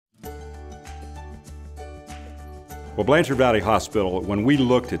Well, Blanchard Valley Hospital, when we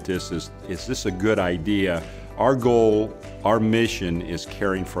looked at this, is this a good idea? Our goal, our mission is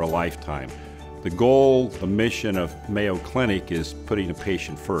caring for a lifetime. The goal, the mission of Mayo Clinic is putting a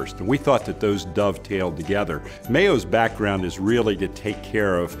patient first, and we thought that those dovetailed together. Mayo's background is really to take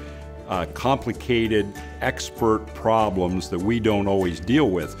care of complicated, expert problems that we don't always deal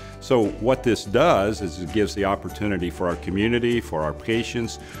with. So what this does is it gives the opportunity for our community, for our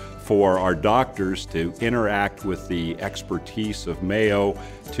patients, for our doctors to interact with the expertise of Mayo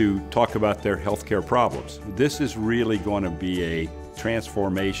to talk about their healthcare problems. This is really going to be a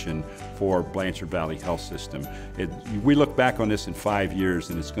transformation for Blanchard Valley Health System. We look back on this in 5 years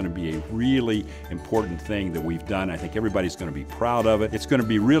and it's going to be a really important thing that we've done. I think everybody's going to be proud of it. It's going to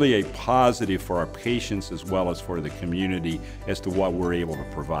be really a positive for our patients as well as for the community as to what we're able to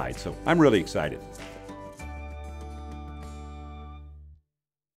provide. So I'm really excited.